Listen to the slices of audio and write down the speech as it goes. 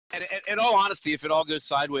And in all honesty, if it all goes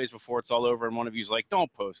sideways before it's all over and one of you's like,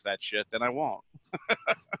 don't post that shit, then I won't.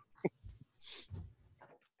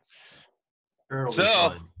 Sure, it'll be So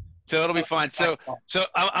fun. it'll be fine. So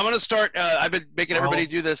I'm going to start. I've been making everybody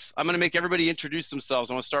do this. I'm going to make everybody introduce themselves.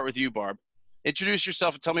 I'm going to start with you, Barb. Introduce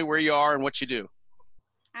yourself and tell me where you are and what you do.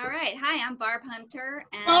 All right. Hi, I'm Barb Hunter.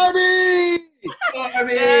 And Barbie!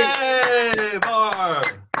 Barbie! Hey, Barb!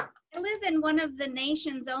 I live in one of the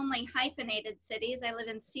nation's only hyphenated cities. I live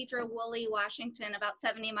in Sedro-Woolley, Washington, about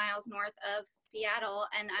 70 miles north of Seattle,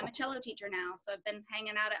 and I'm a cello teacher now. So I've been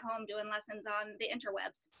hanging out at home doing lessons on the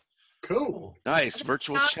interwebs. Cool. Nice.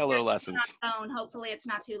 Virtual cello lessons. Phone. Hopefully it's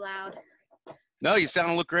not too loud. No, you sound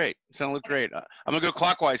and look great. I'm going to go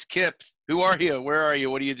clockwise. Kip, who are you? Where are you?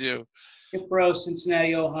 What do you do? Kip Roe,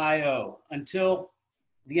 Cincinnati, Ohio. Until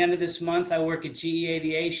the end of this month, I work at GE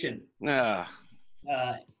Aviation.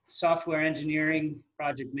 Software engineering,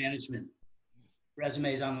 project management.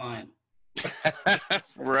 Resumes online.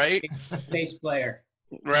 Right? Bass player.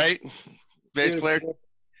 Right? Bass player.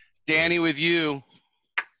 Danny, with you.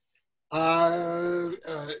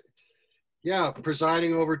 Yeah,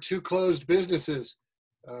 presiding over 2 closed businesses,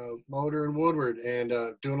 Motor and Woodward, and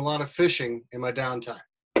doing a lot of fishing in my downtime.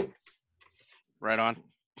 Right on.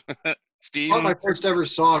 Steve? Oh, my first ever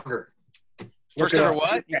sauger. First ever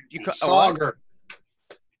what? Sauger.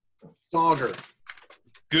 Sauger.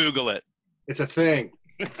 Google it. It's a thing.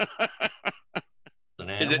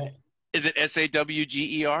 Is it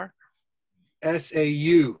SAWGER?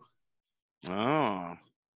 SAU.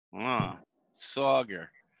 Oh, sauger.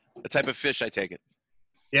 A type of fish, I take it.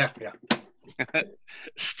 Yeah.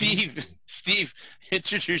 Steve,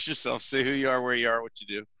 introduce yourself. Say who you are, where you are, what you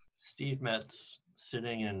do. Steve Metz,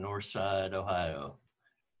 sitting in Northside, Ohio.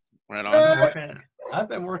 Right on. I've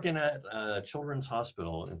been working at Children's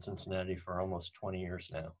Hospital in Cincinnati for almost 20 years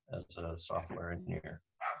now as a software engineer.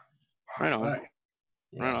 Right on. Right.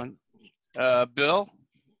 Yeah. Right on. Bill?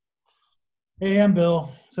 Hey, I'm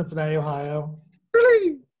Bill, Cincinnati, Ohio.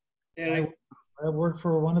 Really? And I work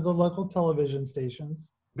for one of the local television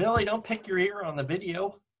stations. Billy, don't pick your ear on the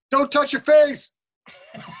video. Don't touch your face.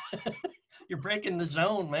 You're breaking the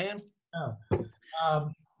zone, man. Oh,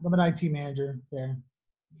 I'm an IT manager there,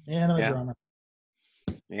 and I'm a drummer.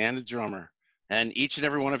 And a drummer. And each and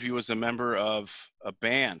every one of you was a member of a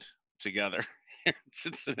band together here in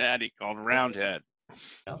Cincinnati called Roundhead.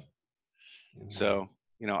 Yep. So,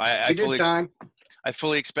 I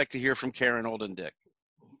fully expect to hear from Karen Oldendick.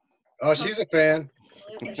 Oh, she's a fan.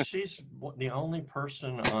 She's the only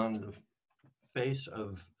person on the face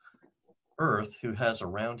of Earth who has a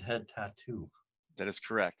Roundhead tattoo. That is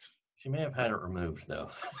correct. She may have had it removed, though.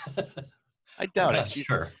 I doubt it. She's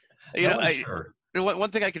sure. Sure. One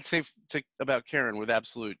thing I can say about Karen with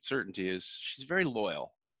absolute certainty is she's very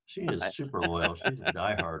loyal. She is super loyal. She's a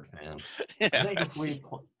diehard fan. Yeah.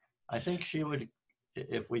 I think she would,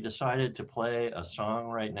 if we decided to play a song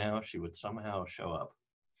right now, she would somehow show up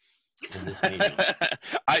in this meeting. Now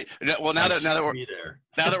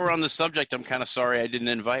that we're on the subject, I'm kind of sorry I didn't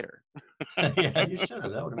invite her. Yeah, you should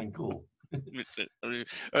have. That would have been cool. I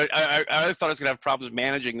thought I was gonna have problems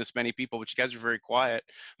managing this many people, but you guys are very quiet.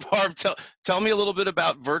 Barb, tell me a little bit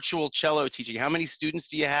about virtual cello teaching. How many students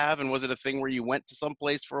do you have, and was it a thing where you went to some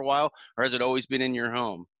place for a while, or has it always been in your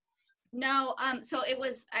home? No, so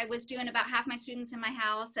I was doing about half my students in my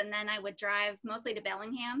house, and then I would drive mostly to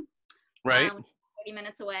Bellingham, right, 30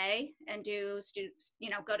 minutes away, and go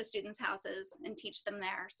to students' houses and teach them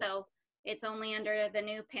there. So it's only under the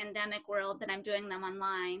new pandemic world that I'm doing them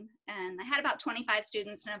online. And I had about 25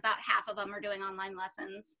 students, and about half of them are doing online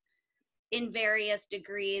lessons in various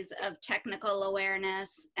degrees of technical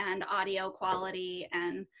awareness and audio quality,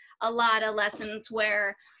 and a lot of lessons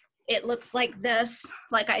where it looks like this,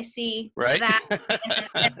 like I see that,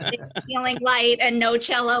 and feeling light and no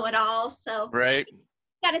cello at all. So right.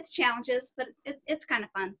 Got its challenges, but it's kind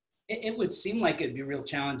of fun. it would seem like it'd be real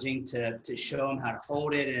challenging to show them how to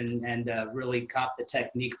hold it and really cop the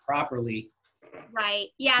technique properly. Right.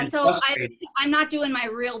 Yeah. So I'm not doing my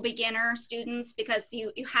real beginner students because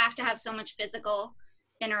you have to have so much physical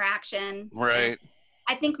interaction. Right.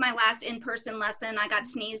 I think my last in-person lesson, I got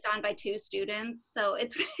sneezed on by 2 students. So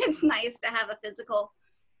it's nice to have a physical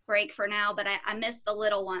break for now, but I miss the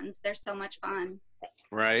little ones. They're so much fun.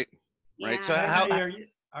 Right. Yeah. Right. So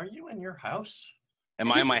are you in your house? Am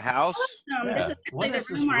I in my house? Yeah. This is what is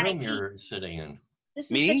this room you're sitting in? This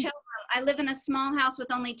is the cello room. I live in a small house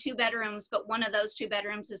with only 2 bedrooms, but one of those 2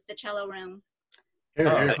 bedrooms is the cello room.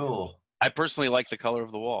 Oh, cool. I personally like the color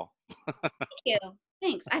of the wall. Thank you.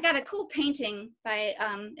 Thanks. I got a cool painting by,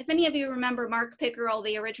 if any of you remember Mark Pickerel,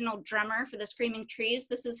 the original drummer for the Screaming Trees,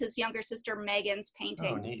 this is his younger sister Megan's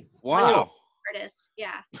painting. Oh, neat. Wow. Artist,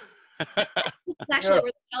 yeah. This is actually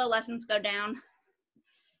where the cello lessons go down.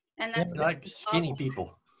 And that's I like skinny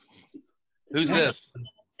people. Who's this?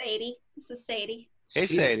 Sadie. This is Sadie. Hey,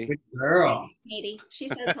 She's a Sadie. good girl. Sadie. She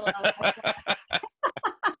says hello.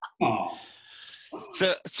 Oh,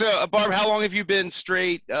 So Barb, how long have you been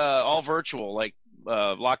straight, all virtual, like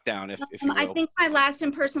lockdown, if you will? I think my last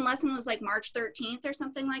in-person lesson was like March 13th or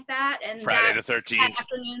something like that. And Friday the that 13th.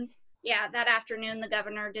 afternoon, that afternoon, the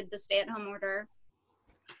governor did the stay-at-home order.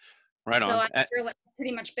 Right on. So I've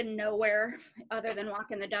pretty much been nowhere other than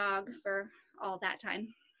walking the dog for all that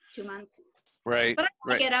time, 2 months. Right. But I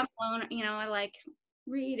like right. it. I'm alone. I like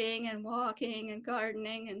reading and walking and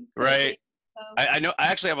gardening and Right. So. I know. I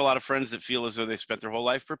actually have a lot of friends that feel as though they spent their whole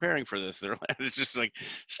life preparing for this. It's just like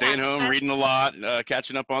staying home, reading a lot,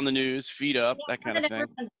 catching up on the news, feet up, that kind of thing.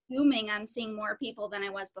 Everyone's Zooming, I'm seeing more people than I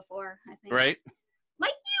was before, I think. Right.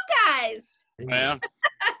 Like you guys. Yeah.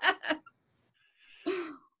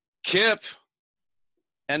 Kip,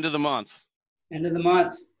 end of the month. end of the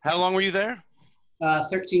month. How long were you there?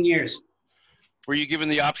 13 years. Were you given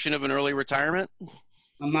the option of an early retirement?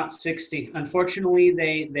 I'm not 60. Unfortunately,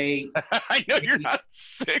 they I know you're not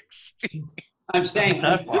 60. I'm saying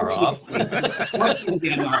Not far off.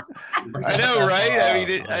 unfortunately, I'm not. I know, right? I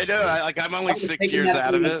mean, I know. I'm only 6 years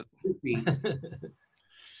out of it.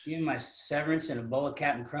 Give me my severance and a Bullock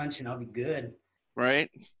cap and crunch, and I'll be good. Right?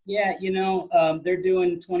 Yeah, they're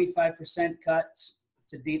doing 25% cuts.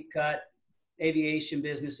 It's a deep cut. Aviation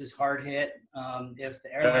business is hard hit. If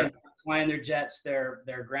the airlines are flying their jets, they're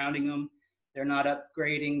grounding them. They're not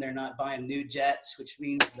upgrading. They're not buying new jets, which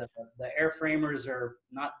means the airframers are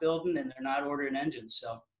not building and they're not ordering engines.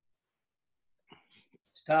 So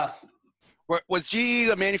it's tough. Was GE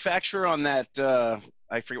a manufacturer on that?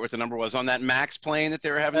 I forget what the number was on that Max plane that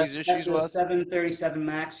they were having these issues with. 737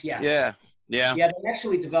 Max. Yeah. Yeah. Yeah. Yeah. They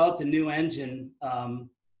actually developed a new engine, but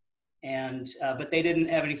they didn't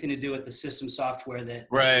have anything to do with the system software that.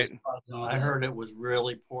 Right. I heard it was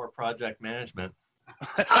really poor project management.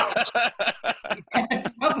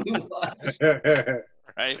 Probably was.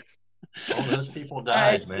 Right. All those people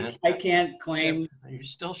died, man. I can't claim. You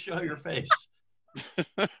still show your face.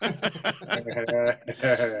 Just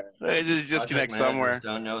disconnect somewhere.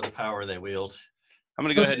 Don't know the power they wield. I'm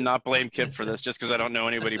going to go ahead and not blame Kip for this just because I don't know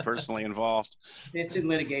anybody personally involved. It's in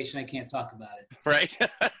litigation. I can't talk about it. Right.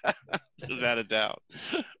 Without a doubt.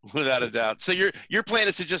 Without a doubt. So your plan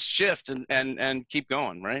is to just shift and keep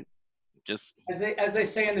going, right? Just as they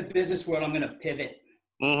say in the business world, I'm going to pivot.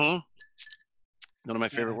 Mm-hmm. One of my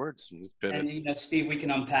favorite words. Pivot. And Steve, we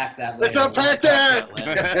can unpack that later. Let's unpack that.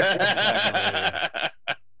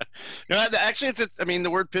 No, actually,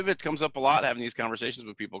 the word pivot comes up a lot having these conversations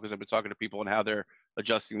with people because I've been talking to people and how they're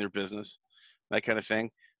adjusting their business, that kind of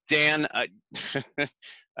thing. Dan, I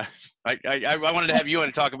wanted to have you on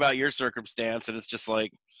to talk about your circumstance, and it's just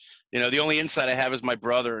like, the only insight I have is my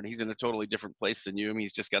brother, and he's in a totally different place than you. I mean,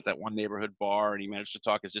 he's just got that one neighborhood bar, and he managed to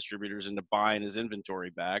talk his distributors into buying his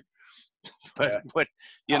inventory back. But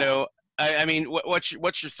I mean, what's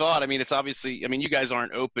your thought? I mean, it's obviously, you guys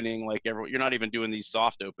aren't opening like everyone. You're not even doing these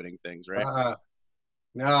soft opening things, right?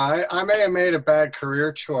 No, I may have made a bad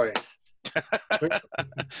career choice.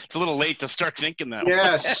 It's a little late to start thinking that.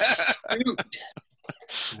 Yes.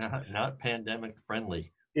 Not pandemic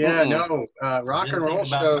friendly. Yeah, no. Rock and roll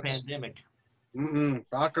shows. Pandemic.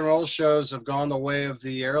 Rock and roll shows have gone the way of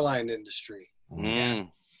the airline industry.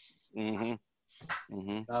 But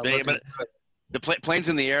the planes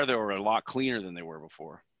in the air, though, were a lot cleaner than they were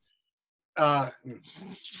before. Yeah.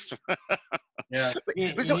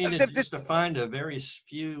 You needed just to find a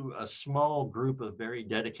small group of very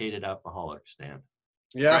dedicated alcoholics, Dan.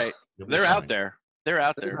 Yeah. Right. They're out there. They're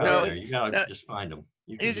out there. You gotta just find them.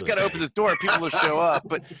 You just got to open this door. People will show up.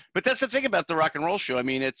 But that's the thing about the rock and roll show. I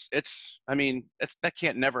mean, that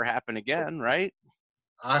can't never happen again, right?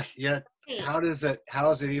 How is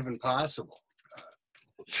it even possible?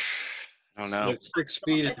 I don't know. 6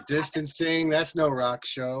 feet of distancing. That's no rock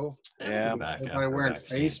show. Yeah. Everybody wearing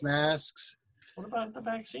face masks. What about the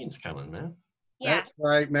vaccines coming, man? Yeah. That's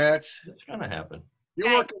right, Metz. It's gonna happen.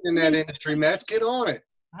 You're working in that industry, Metz. Get on it.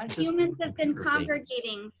 Humans have been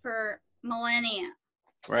congregating for millennia.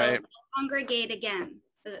 Right. So congregate again.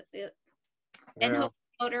 And Hope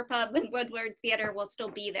Motor Pub and Woodward Theater will still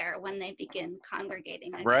be there when they begin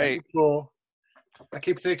congregating. Right. Cool. I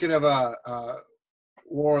keep thinking of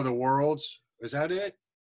War of the Worlds. Is that it?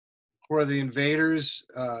 Where the invaders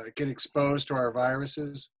get exposed to our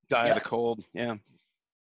viruses. Die of the cold. Yeah.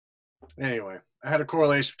 Anyway. I had a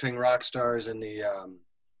correlation between rock stars and the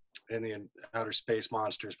outer space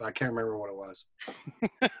monsters, but I can't remember what it was.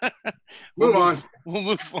 Move on. We'll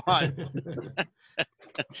move on.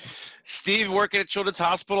 Steve, working at Children's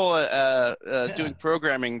Hospital, doing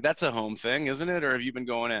programming. That's a home thing, isn't it? Or have you been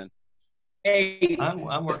going in? Hey,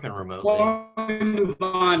 I'm working remotely. before we move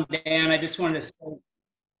on, Dan, I just wanted to say,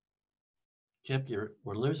 Kip,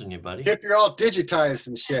 we're losing you, buddy. Kip, you're all digitized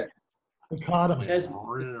and shit. We caught him. it says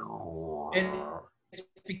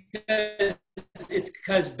it's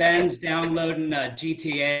because Ben's downloading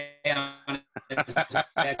GTA on his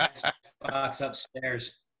Xbox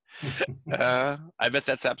upstairs. I bet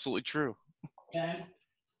that's absolutely true. Ben?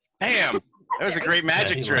 Bam! That was a great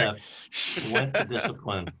magic he trick. left. He went to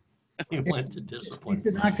discipline. He went to He discipline.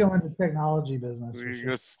 did not go into technology business. For We sure.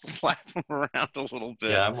 go slap him around a little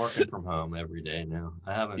bit. Yeah, I'm working from home every day now.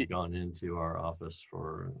 I haven't gone into our office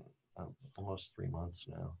for almost 3 months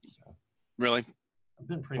now. So Really? I've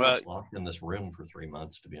been pretty much locked in this room for 3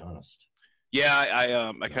 months, to be honest. Yeah,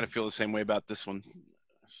 I kind of feel the same way about this one.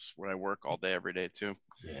 This is where I work all day, every day too.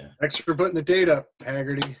 Yeah. Thanks for putting the date up,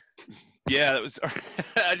 Haggerty. Yeah, that was.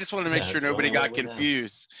 I just wanted to make Yeah, sure it's the nobody only got way we know.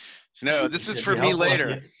 confused. No, this is It'd for be me helpful if later.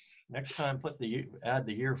 you- Next time, add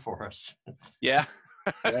the year for us. Yeah,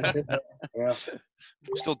 Yeah. we're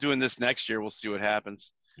still doing this next year. We'll see what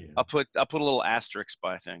happens. Yeah. I'll put a little asterisk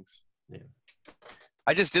by things. Yeah.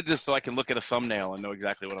 I just did this so I can look at a thumbnail and know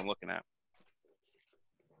exactly what I'm looking at.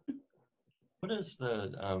 What is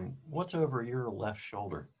what's over your left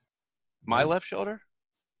shoulder? My left shoulder?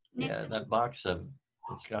 Yeah, Nixon. that box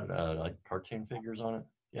it's got like cartoon figures on it.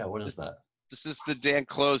 Yeah, what is that? This is the Dan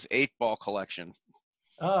Close 8-ball collection.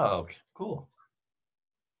 Oh, cool.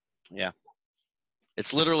 Yeah.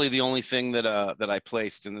 It's literally the only thing that I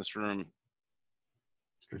placed in this room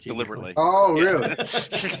deliberately. Oh, Yeah. really?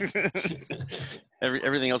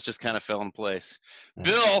 Everything else just kind of fell in place.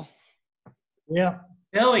 Bill, Yeah.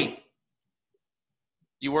 Billy,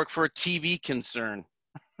 you work for a TV concern.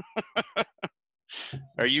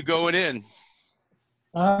 Are you going in?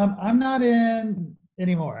 I'm not in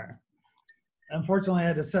anymore. Unfortunately, I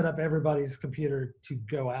had to set up everybody's computer to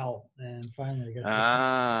go out, and finally I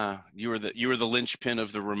got. You were the linchpin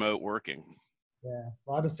of the remote working. Yeah,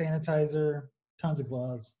 a lot of sanitizer, tons of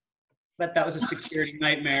gloves. but that was a security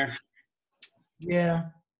nightmare. Yeah.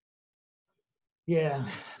 Yeah.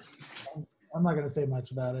 I'm not going to say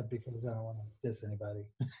much about it because I don't want to diss anybody.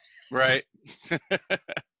 Right.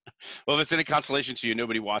 Well, if it's any consolation to you,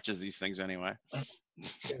 nobody watches these things anyway.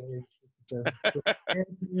 The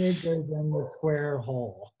egg goes in the square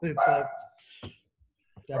hole. It's like,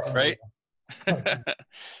 definitely. Right.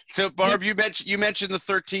 So, Barb, you mentioned the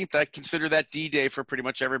 13th. I consider that D-Day for pretty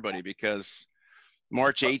much everybody because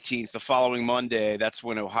March 18th, the following Monday, that's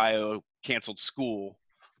when Ohio canceled school,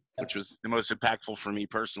 which was the most impactful for me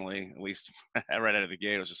personally, at least right out of the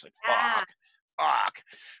gate. I was just like,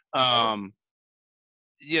 fuck.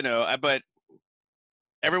 You know, but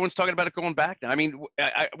everyone's talking about it going back now. I mean,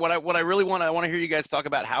 what I really want, I want to hear you guys talk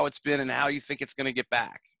about how it's been and how you think it's going to get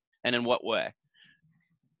back and in what way.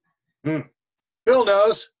 Bill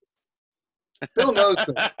knows. Bill knows.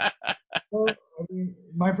 Well, I mean,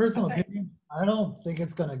 my personal opinion, I don't think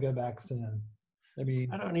it's going to go back soon. I mean,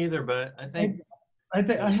 I don't either, but I think I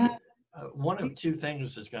have. one of two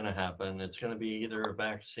things is going to happen. It's going to be either a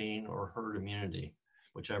vaccine or herd immunity,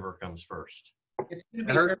 whichever comes first. It's going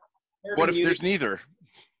to be herd What if immunity there's neither?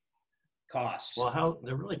 cost. Well,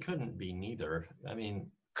 there really couldn't be neither. I mean,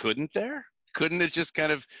 Couldn't there? Couldn't it just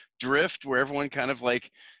kind of drift where everyone kind of like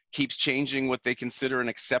keeps changing what they consider an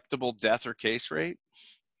acceptable death or case rate?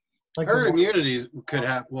 Like Herd immunity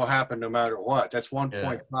will happen no matter what. That's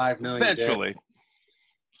 1.5 million. Eventually.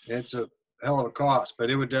 It's a hell of a cost, but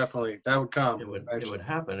it would definitely, that would come. it would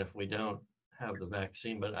happen if we don't have the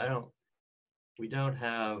vaccine, but we don't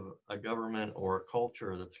have a government or a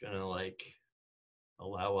culture that's going to like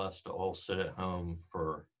allow us to all sit at home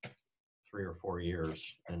for 3 or 4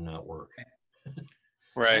 years and not work.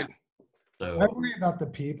 Right. So I worry about the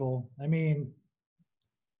people. I mean,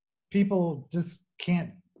 people just can't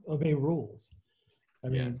obey rules. I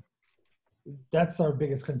mean, that's our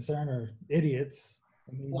biggest concern, are idiots.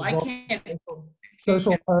 I mean, Well, I can't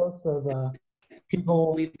social posts of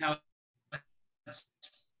people believe how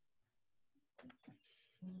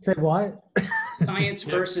say what? science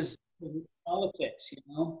versus politics, you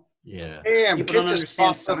know? yeah, Damn, People don't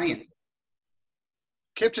understand science.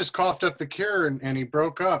 Kip just coughed up the cure and he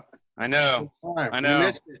broke up. I know. I know. We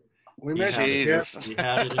missed it. We missed it, Kip. Jesus. we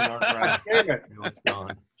had it in our grasp. Damn it. Now it's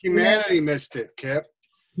gone. Humanity missed it, Kip.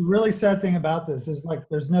 The really sad thing about this is like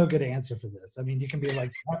there's no good answer for this. I mean, you can be like,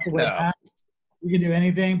 you have to wear No. masks, You can do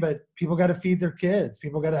anything, but people got to feed their kids.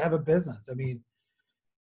 People got to have a business. I mean,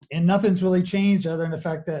 and nothing's really changed other than the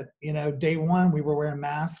fact that, you know, day one we were wearing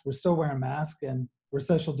masks. We're still wearing masks, and we're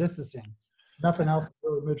social distancing. Nothing else has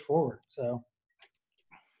really moved forward. So,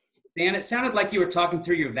 Dan, it sounded like you were talking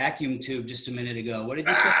through your vacuum tube just a minute ago. What did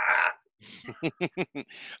you say?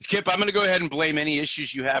 Kip, I'm going to go ahead and blame any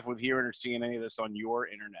issues you have with hearing or seeing any of this on your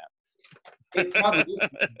internet. It probably is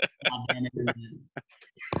goddamn internet.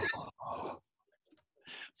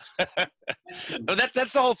 No,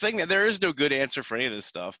 that's the whole thing. There is no good answer for any of this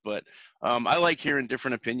stuff, but I like hearing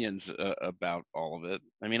different opinions about all of it.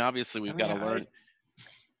 I mean, obviously, we've got to learn.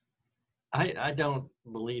 I don't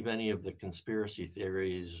believe any of the conspiracy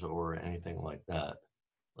theories or anything like that.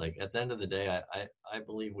 Like, at the end of the day, I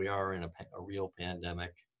believe we are in a real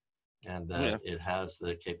pandemic, and that it has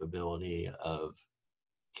the capability of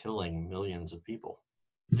killing millions of people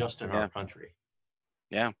just in our country.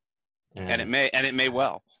 Yeah. And it may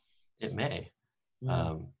well. It may.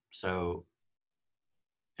 yeah. So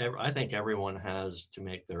I think everyone has to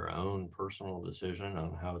make their own personal decision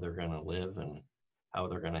on how they're going to live and how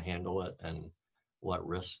they're going to handle it, and what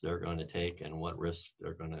risks they're going to take and what risks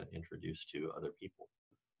they're going to introduce to other people.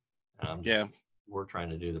 We're trying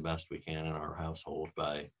to do the best we can in our household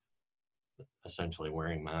by essentially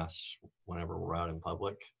wearing masks whenever we're out in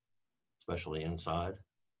public, especially inside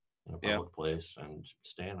in a public place, and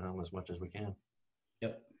staying home as much as we can.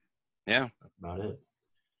 Yep. Yeah. That's about it.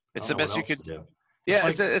 It's the best you could do. Yeah,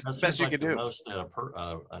 it's the best you could do. Most that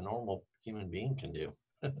a normal human being can do.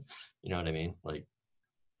 You know what I mean? Like,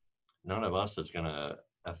 none of us is going to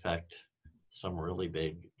affect some really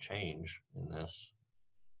big change in this.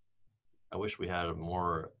 I wish we had a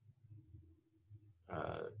more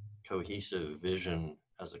cohesive vision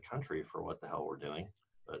as a country for what the hell we're doing.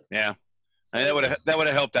 But yeah, I mean, that would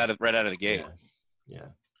have helped right out of the gate. Yeah.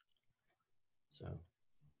 So.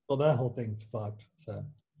 Well, that whole thing's fucked. So.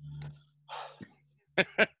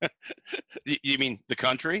 You mean the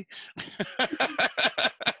country?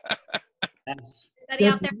 Everybody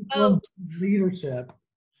out there, vote. Leadership.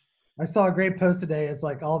 I saw a great post today. It's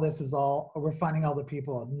like, we're finding all the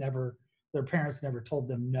people their parents never told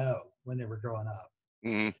them no when they were growing up.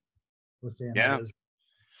 Mm-hmm. We're saying yeah.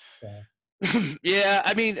 That is, yeah,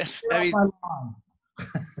 I mean, right?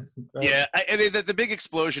 Yeah, I mean, the big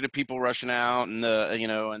explosion of people rushing out, and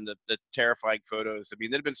the terrifying photos. I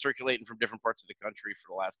mean, they've been circulating from different parts of the country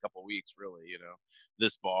for the last couple of weeks. Really,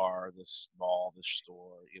 this bar, this mall, this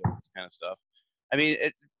store, this kind of stuff. I mean,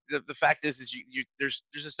 the fact is there's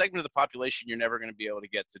a segment of the population you're never going to be able to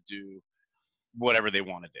get to do whatever they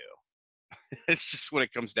want to do. It's just what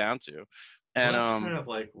it comes down to. And that's kind of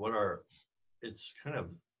like it's kind of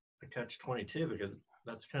a catch-22, because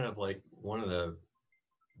that's kind of like one of the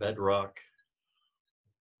bedrock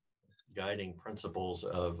guiding principles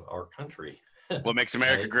of our country. What makes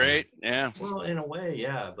America great? Yeah. Well, in a way,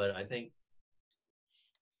 yeah, but I think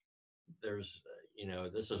there's,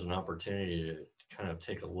 this is an opportunity to kind of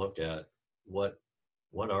take a look at what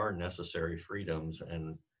are necessary freedoms,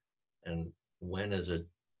 and when is it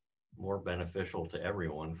more beneficial to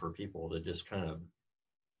everyone for people to just kind of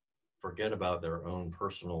forget about their own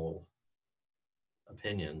personal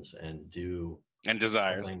opinions and do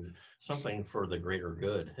desires something for the greater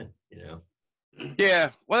good.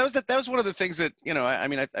 Yeah, well, that was one of the things that I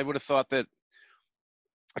mean, I would have thought that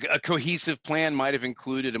a cohesive plan might have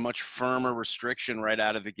included a much firmer restriction right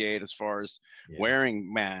out of the gate as far as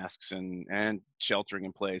wearing masks and sheltering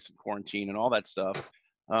in place and quarantine and all that stuff,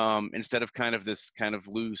 instead of kind of this kind of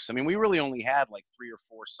loose. I mean, we really only had like 3 or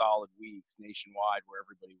 4 solid weeks nationwide where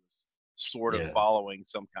everybody was sort of following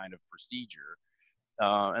some kind of procedure,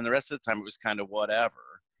 and the rest of the time it was kind of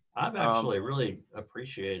whatever. I've actually really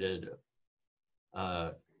appreciated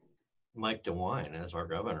Mike DeWine as our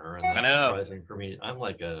governor, and that's surprising for me. I'm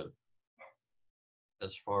like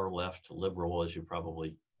as far left liberal as you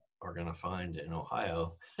probably are going to find in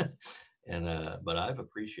Ohio, and but I've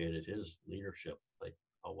appreciated his leadership like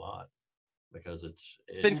a lot, because it's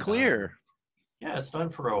been clear. It's done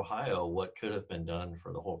for Ohio what could have been done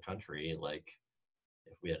for the whole country, like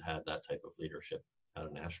if we had that type of leadership at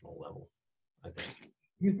a national level. I think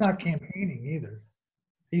he's not campaigning either.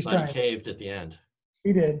 He's trying. He caved at the end.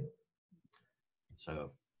 He did.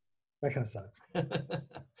 So that kind of sucks.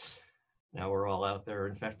 Now we're all out there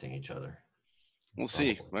infecting each other. We'll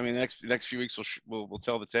see. I mean, next few weeks we'll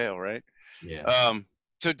tell the tale, right? Yeah.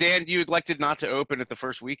 So Dan, you elected not to open at the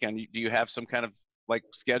first weekend. Do you have some kind of like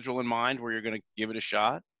schedule in mind where you're going to give it a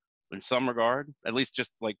shot in some regard, at least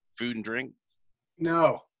just like food and drink?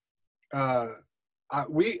 No.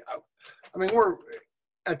 We're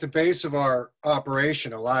at the base of our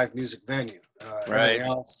operation, a live music venue. Right.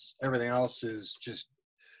 Everything else is just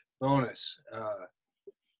bonus.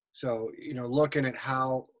 So, looking at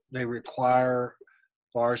how they require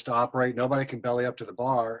bars to operate, nobody can belly up to the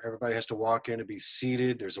bar. Everybody has to walk in and be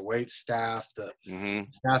seated. There's a wait staff. The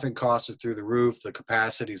staffing costs are through the roof. The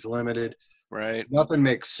capacity is limited. Right. Nothing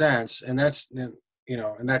makes sense. And that's, and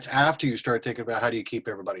that's after you start thinking about how do you keep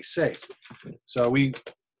everybody safe. So we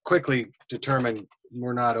quickly determined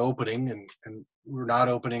we're not opening, and we're not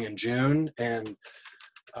opening in June. And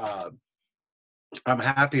I'm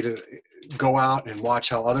happy to go out and watch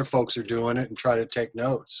how other folks are doing it and try to take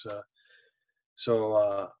notes.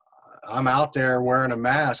 So I'm out there wearing a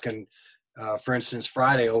mask, and for instance,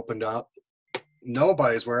 Friday opened up.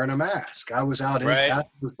 Nobody's wearing a mask. I was out at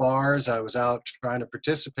the bars. I was out trying to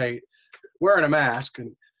participate wearing a mask,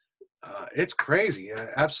 and it's crazy.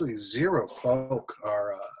 Absolutely zero folk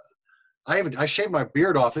are. I shaved my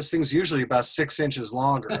beard off. This thing's usually about 6 inches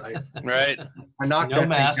longer. Right. I knocked No that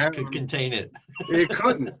mask thing could down. contain it. It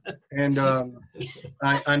couldn't. And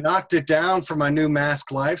I knocked it down for my new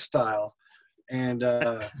mask lifestyle. And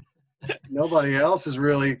nobody else is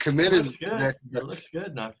really committed. It looks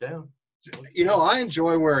good, knocked down. I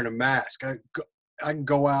enjoy wearing a mask. I can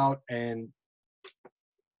go out, and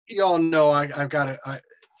you all know I've got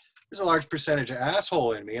there's a large percentage of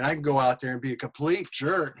asshole in me, and I can go out there and be a complete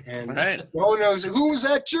jerk, and no one knows who's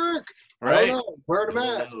that jerk. Right. I don't know. Wearing a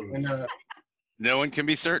mask, and no one can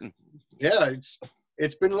be certain. Yeah,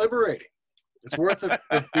 it's been liberating. It's worth the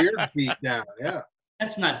beard beat down. Yeah.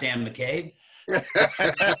 That's not Dan McCabe.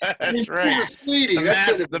 That's right. Sweetie,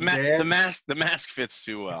 the mask fits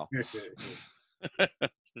too well.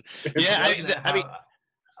 Yeah,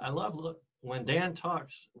 I love when Dan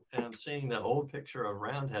talks and I'm seeing the old picture of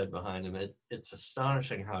Roundhead behind him. It's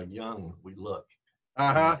astonishing how young we look.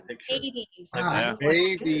 Babies.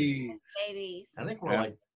 Babies. I think we're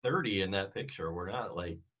like 30 in that picture. We're not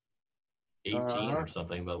like 18 or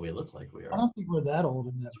something, but we look like we are. I don't think we're that old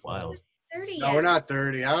in that. It's wild. 30 No, we're not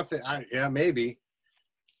 30. I don't think. Yeah, maybe.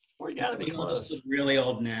 We gotta be close. Really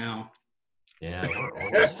old now. Yeah, we're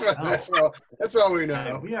old. That's all we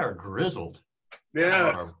know. We are grizzled.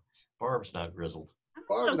 Yes. Barb's not grizzled.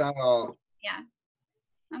 Barb's not all. Yeah,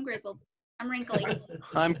 I'm grizzled. I'm wrinkly.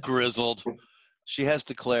 I'm grizzled. She has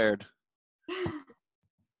declared.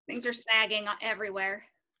 Things are sagging everywhere.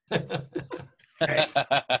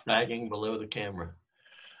 Sagging below the camera.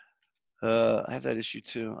 I have that issue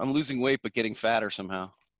too. I'm losing weight but getting fatter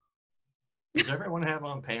somehow. Does everyone have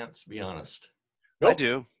on pants? Be honest. Nope. I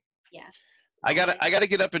do. Yes. I gotta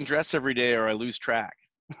get up and dress every day or I lose track.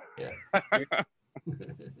 Yeah.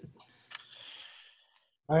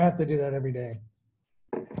 I have to do that every day.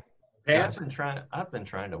 Pants. I've been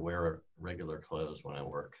trying to wear regular clothes when I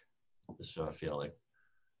work, just so I feel like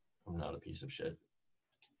I'm not a piece of shit.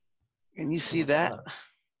 And you see that?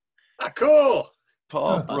 Cool.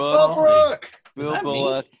 Paul Brook, Bill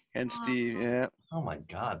Bullock, and Steve. Yeah. Oh my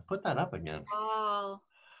God! Put that up again. Oh.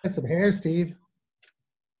 Got some hair, Steve.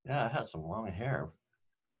 Yeah, I had some long hair.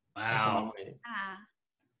 Wow.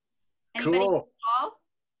 Anybody cool. Paul?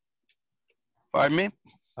 Pardon me?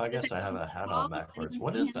 I guess I have a hat on backwards.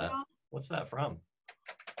 What is that? What's that from?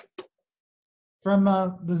 From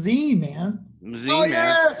the zine, man. Zine,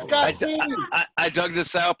 yes, I dug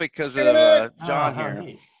this out because of John here.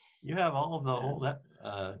 Neat. You have all of the old.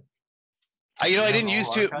 I didn't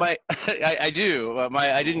used to. I do.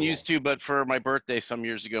 I didn't used to, but for my birthday some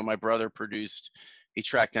years ago, my brother produced. He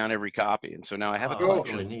tracked down every copy, and so now I have a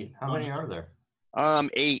collection. Really neat. How many are there?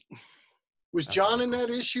 8. Was John in that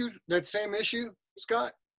issue? That same issue,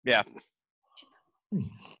 Scott? Yeah.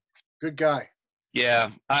 Good guy.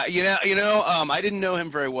 Yeah. I didn't know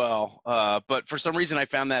him very well, but for some reason I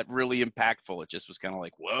found that really impactful. It just was kind of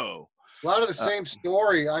like, whoa. A lot of the same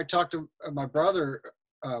story. I talked to my brother,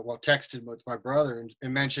 texted with my brother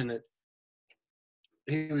and mentioned that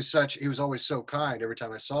he was always so kind every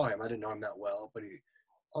time I saw him. I didn't know him that well, but he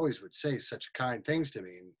always would say such kind things to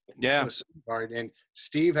me. Yeah. And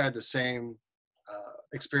Steve had the same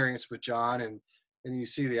experience with John, and you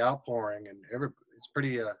see the outpouring, and it's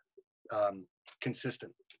pretty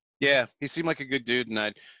consistent. Yeah, he seemed like a good dude,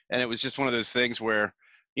 and it was just one of those things where,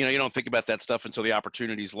 you don't think about that stuff until the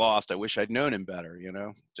opportunity's lost. I wish I'd known him better,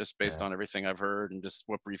 just based on everything I've heard and just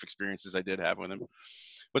what brief experiences I did have with him.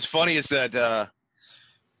 What's funny is that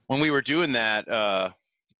when we were doing that,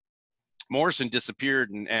 Morrison disappeared,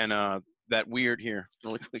 and that weird here,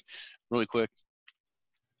 really quick.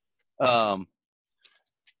 I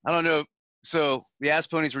don't know. So the Ass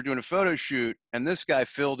Ponies were doing a photo shoot, and this guy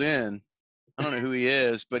filled in I don't know who he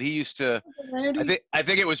is, but he used to. Randy? I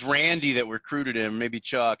think it was Randy that recruited him, maybe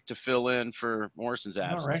Chuck, to fill in for Morrison's I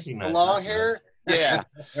don't absence. recognize Long that hair? Yeah,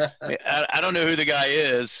 I don't know who the guy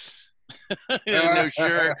is. No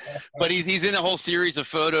shirt, but he's in a whole series of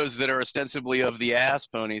photos that are ostensibly of the ass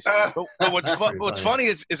ponies. But That's pretty what's funny.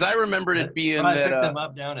 funny is I remembered it being I that picked them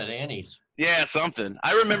up down at Annie's. yeah, something.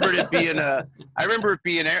 I remembered it being I remember it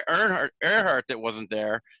being Earhart that wasn't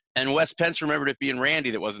there, and Wes Pence remembered it being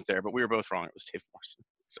Randy that wasn't there, but we were both wrong. It was Dave Morrison.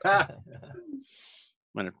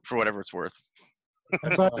 So, for whatever it's worth.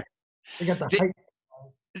 That's why we got the hype.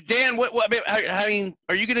 Dan, I mean,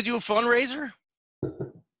 are you going to do a fundraiser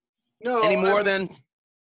No, any more than?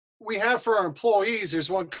 we have for our employees. There's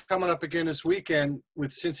one coming up again this weekend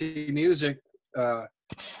with Cincy Music and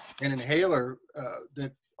Inhaler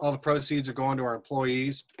that all the proceeds are going to our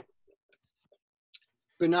employees,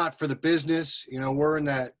 but not for the business. You know, we're in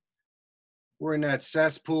that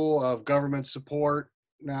cesspool of government support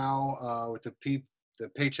now with the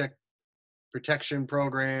Paycheck Protection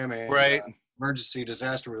Program and Right. emergency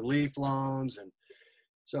disaster relief loans, and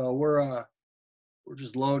so we're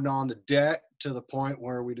just loading on the debt to the point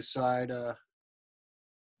where we decide,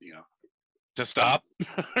 To stop.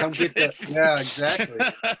 come get the yeah, exactly.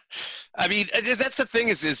 I mean, that's the thing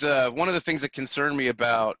is one of the things that concerned me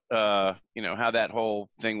about how that whole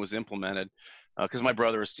thing was implemented, because my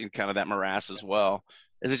brother was in kind of that morass as well.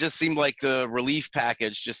 Is it just seemed like the relief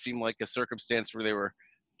package just seemed like a circumstance where they were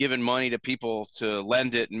giving money to people to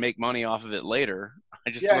lend it and make money off of it later. I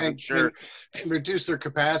just wasn't sure. And reduce their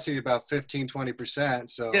capacity about 15-20%.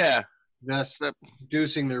 So Yeah, that's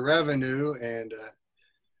reducing their revenue and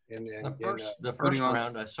the first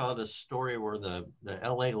round, I saw this story where the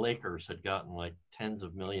LA Lakers had gotten like tens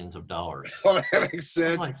of millions of dollars. Oh, that makes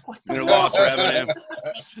sense. Like, what their lost revenue.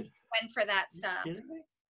 Went for that stuff.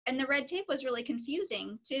 And the red tape was really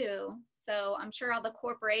confusing too. So I'm sure all the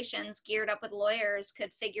corporations geared up with lawyers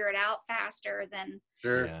could figure it out faster than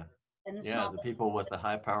Sure. Yeah, than the yeah, small. the people with the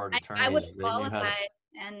high-powered attorneys. I would they have knew how to- qualified,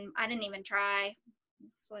 and I didn't even try.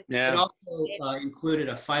 It's like, It Yeah, also included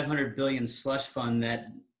a 500 billion slush fund that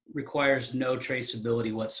requires no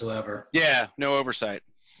traceability whatsoever. yeah, no oversight.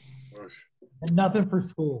 And nothing for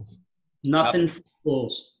schools. Nothing for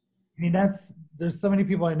schools. I mean, there's so many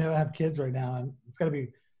people I know have kids right now, and it's got to be.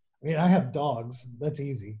 I mean, I have dogs. That's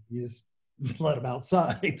easy. You just let them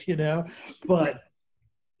outside, But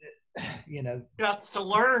You got to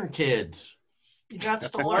learn, kids. You got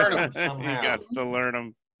to learn them somehow. You got to learn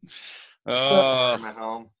them. Learn Oh, 'em at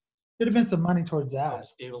home. should have been some money towards Stop that.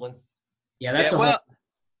 stealing. Yeah, that's Yeah, a well-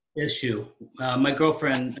 whole issue. My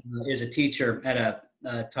girlfriend is a teacher at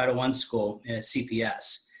a Title I school at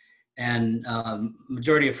CPS, and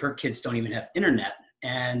majority of her kids don't even have internet.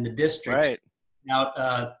 And the district right.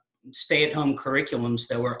 out stay-at-home curriculums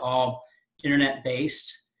that were all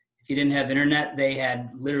internet-based. If you didn't have internet, they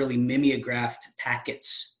had literally mimeographed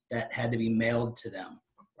packets that had to be mailed to them.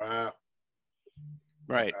 Wow.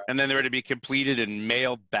 Right, and then they were to be completed and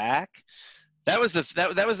mailed back. That was the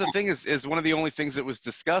thing is one of the only things that was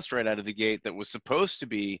discussed right out of the gate that was supposed to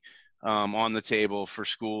be on the table for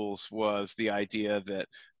schools was the idea that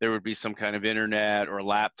there would be some kind of internet or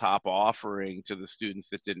laptop offering to the students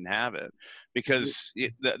that didn't have it, because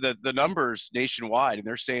the numbers nationwide, and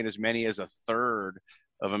they're saying as many as a third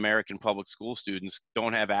of American public school students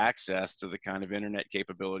don't have access to the kind of internet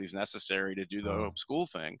capabilities necessary to do the homeschool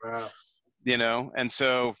thing. Wow. And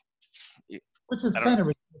so, Which is kind of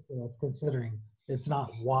ridiculous considering it's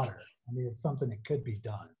not water. I mean, it's something that could be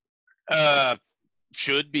done.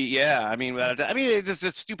 Should be, yeah. I mean,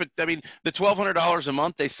 it's stupid. I mean, the $1,200 a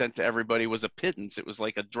month they sent to everybody was a pittance. It was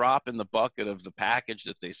like a drop in the bucket of the package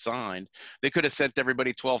that they signed. They could have sent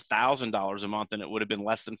everybody $12,000 a month, and it would have been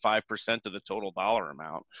less than 5% of the total dollar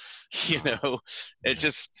amount. It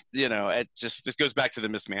just goes back to the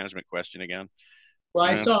mismanagement question again. Well,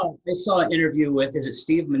 I saw an interview with, is it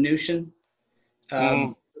Steve Mnuchin,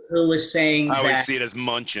 who was saying I always that see it as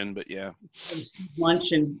munching, but yeah.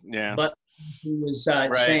 Mnuchin, Yeah. but he was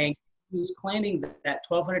saying, he was claiming that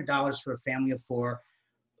 $1,200 for a family of four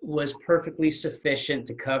was perfectly sufficient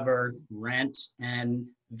to cover rent and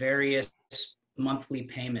various monthly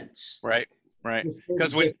payments. Right.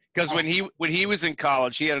 Because when he was in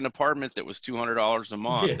college, he had an apartment that was $200 a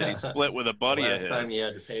month that he split with a buddy of his. Last time he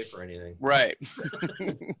had to pay for anything. Right.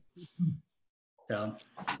 So,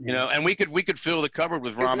 And we could fill the cupboard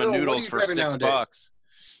with Hey, ramen Bill, what are noodles you for driving nowadays? $6.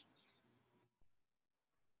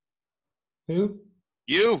 Who?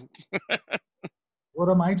 You. What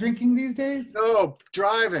am I drinking these days? No,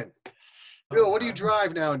 driving. Bill, what do you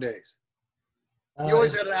drive nowadays? You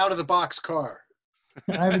always had an out-of-the-box car.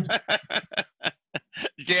 I have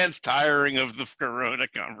Dan's tiring of the Corona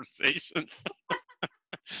conversations.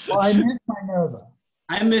 Well, I miss my Nova.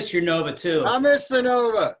 I miss your Nova too. I miss the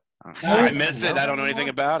Nova. I miss it. I don't know anything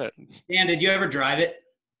about it. Dan, did you ever drive it?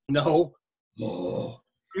 No. Oh,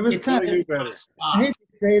 It was kind of, I stop. hate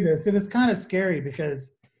to say this, it was kind of scary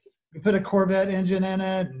because we put a Corvette engine in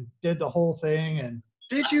it and did the whole thing. And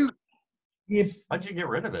Did you? How'd you get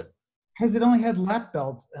rid of it? because it only had lap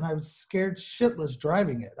belts and I was scared shitless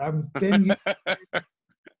driving it. I've been using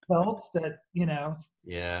belts that, you know.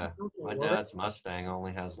 Yeah, my work. dad's Mustang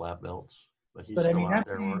only has lap belts, but he's But I still mean, out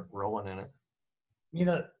after there you- rolling in it. You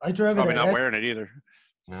know, I drove Probably it not at wearing it either.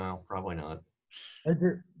 No, probably not.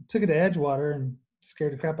 took it to Edgewater and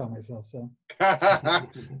scared the crap out of myself. So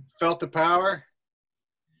Felt the power?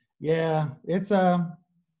 yeah, it's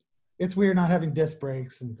weird not having disc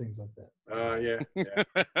brakes and things like that. Yeah.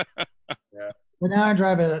 But now I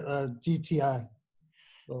drive a GTI.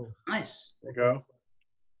 So Nice. There you go.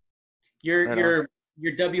 Your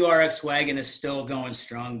WRX wagon is still going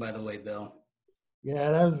strong, by the way, Bill.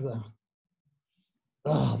 yeah, that was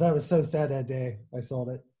that was so sad that day I sold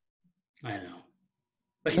it. I know.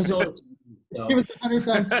 But you sold it to me, so. It was 100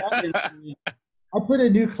 times faster. I put a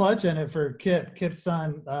new clutch in it for Kip. Kip's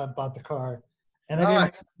son bought the car, and I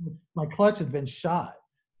didn't. My clutch had been shot,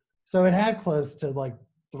 so it had close to like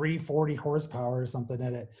 340 horsepower or something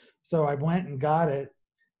in it. So I went and got it,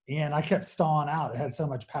 and I kept stalling out. It had so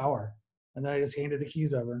much power, and then I just handed the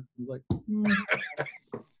keys over. I was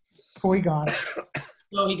like, "Toy gone."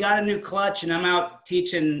 So he got a new clutch, and I'm out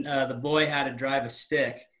teaching the boy how to drive a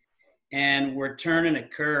stick. And we're turning a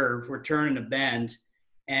curve, we're turning a bend,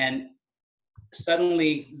 and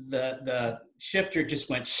suddenly the shifter just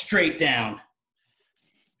went straight down.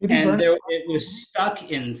 Did he And burn it? it was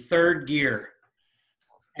stuck in third gear.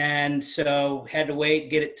 And so had to wait,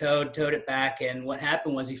 get it towed it back. And what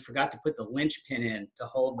happened was he forgot to put the linch pin in to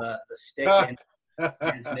hold the stick in the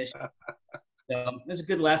transmission. So it was a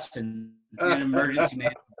good lesson in an emergency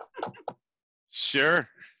man. Sure.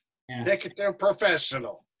 Yeah. Take it to a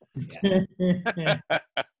professional.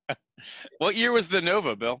 What year was the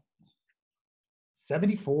Nova, Bill?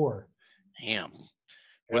 74. Damn.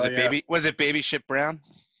 Was Hell it yeah. baby ship brown?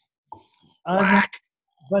 No,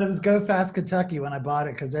 but it was Go Fast Kentucky when I bought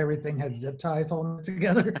it because everything had zip ties holding it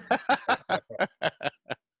together.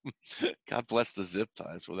 God bless the zip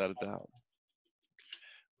ties, without a doubt.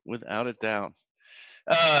 Without a doubt.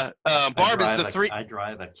 Barb is the three. I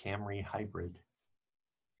drive a Camry hybrid.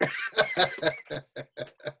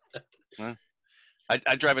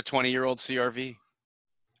 I drive a 20-year-old CRV.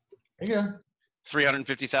 There you go.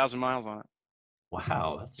 350,000 miles on it.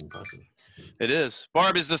 Wow, that's impressive. It is.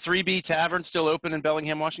 Barb, is the 3B Tavern still open in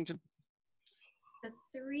Bellingham, Washington? The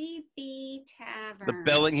 3B Tavern. The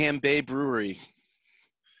Bellingham Bay Brewery.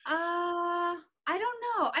 I don't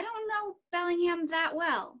know. I don't know Bellingham that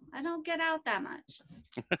well. I don't get out that much.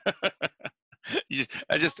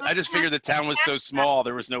 I just figured the town was so small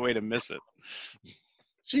there was no way to miss it.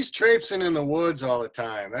 She's traipsing in the woods all the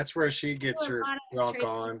time. That's where she gets her A lot of drunk traipsing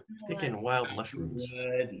on. in the Picking woods. wild mushrooms.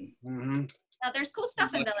 Good. Mm-hmm. No, there's cool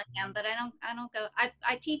stuff in Bellingham, but I don't go.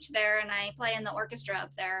 I teach there and I play in the orchestra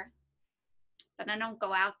up there, but I don't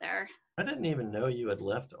go out there. I didn't even know you had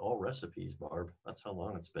left All Recipes, Barb. That's how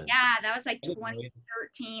long it's been. Yeah, that was like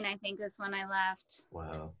 2013, I think is when I left.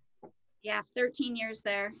 Wow. Yeah, 13 years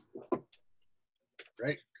there.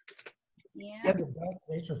 Right. You Yeah, have the best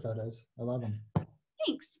nature photos. I love them.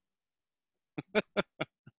 thanks.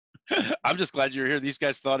 I'm just glad you're here. These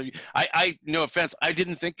guys thought of you. I no offense, I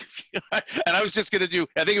didn't think of you. And I was just going to do,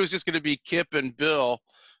 I think it was just going to be Kip and Bill,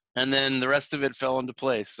 and then the rest of it fell into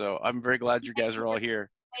place. So I'm very glad you guys are all here.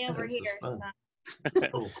 Way over This is here. fun.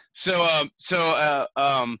 Cool. So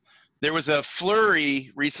there was a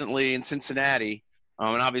flurry recently in Cincinnati,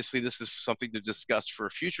 and obviously this is something to discuss for a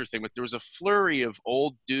future thing, but there was a flurry of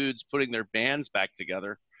old dudes putting their bands back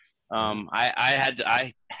together.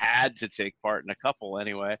 I had to take part in a couple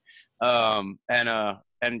anyway, and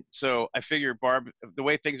so I figured, Barb, the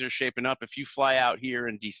way things are shaping up, if you fly out here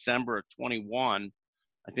in December of 21,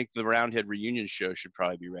 I think the Roundhead reunion show should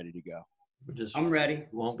probably be ready to go. We just I'm ready.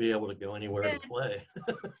 won't be able to go anywhere to play.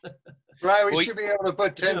 Right, we Well, should be able to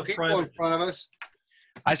put 10 Yeah, people in private. front of us.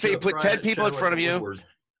 I say Do you a put 10 private people in show front at of you. Woodward.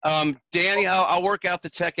 Danny, I'll work out the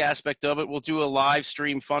tech aspect of it. We'll do a live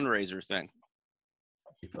stream fundraiser thing.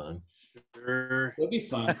 Be fun. Sure. It'll be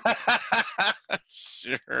fun.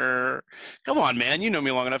 Sure. Come on, man. You know me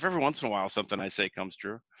long enough. Every once in a while, something I say comes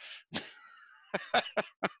true.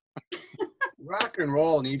 Rock and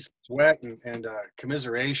roll needs sweat and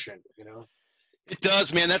commiseration, you know. It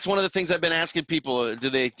does, man. That's one of the things I've been asking people. Do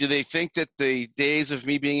they think that the days of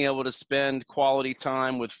me being able to spend quality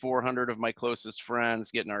time with 400 of my closest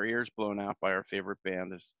friends, getting our ears blown out by our favorite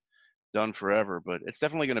band, is done forever? But it's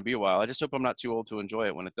definitely going to be a while. I just hope I'm not too old to enjoy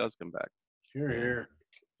it when it does come back. Here, here.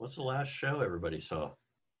 What's the last show everybody saw?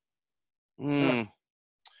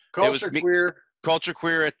 Culture Queer. Culture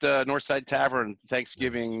Queer at the Northside Tavern,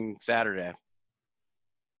 Thanksgiving Saturday.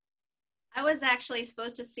 I was actually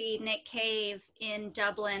supposed to see McCabe in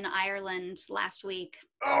Dublin, Ireland last week.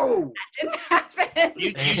 Oh, That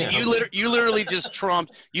didn't happen. You literally just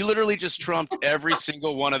trumped every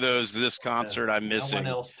single one of those this concert I'm missing. No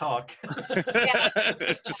one else talk.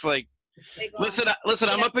 Just like, Big one. listen,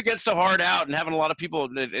 I'm up against a hard out and having a lot of people.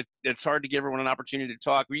 It's hard to give everyone an opportunity to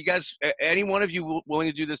talk. Were you guys, any one of you willing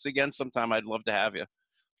to do this again sometime? I'd love to have you.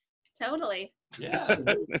 Totally. Yeah.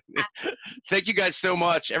 Thank you guys so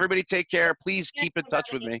much. Everybody take care. Please keep in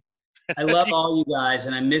touch with me. I love all you guys,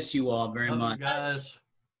 and I miss you all very Love much. you guys.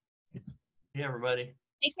 Yeah, everybody.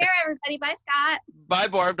 Take care, everybody. Bye, Scott. Bye,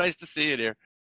 Barb. Nice to see you, dear.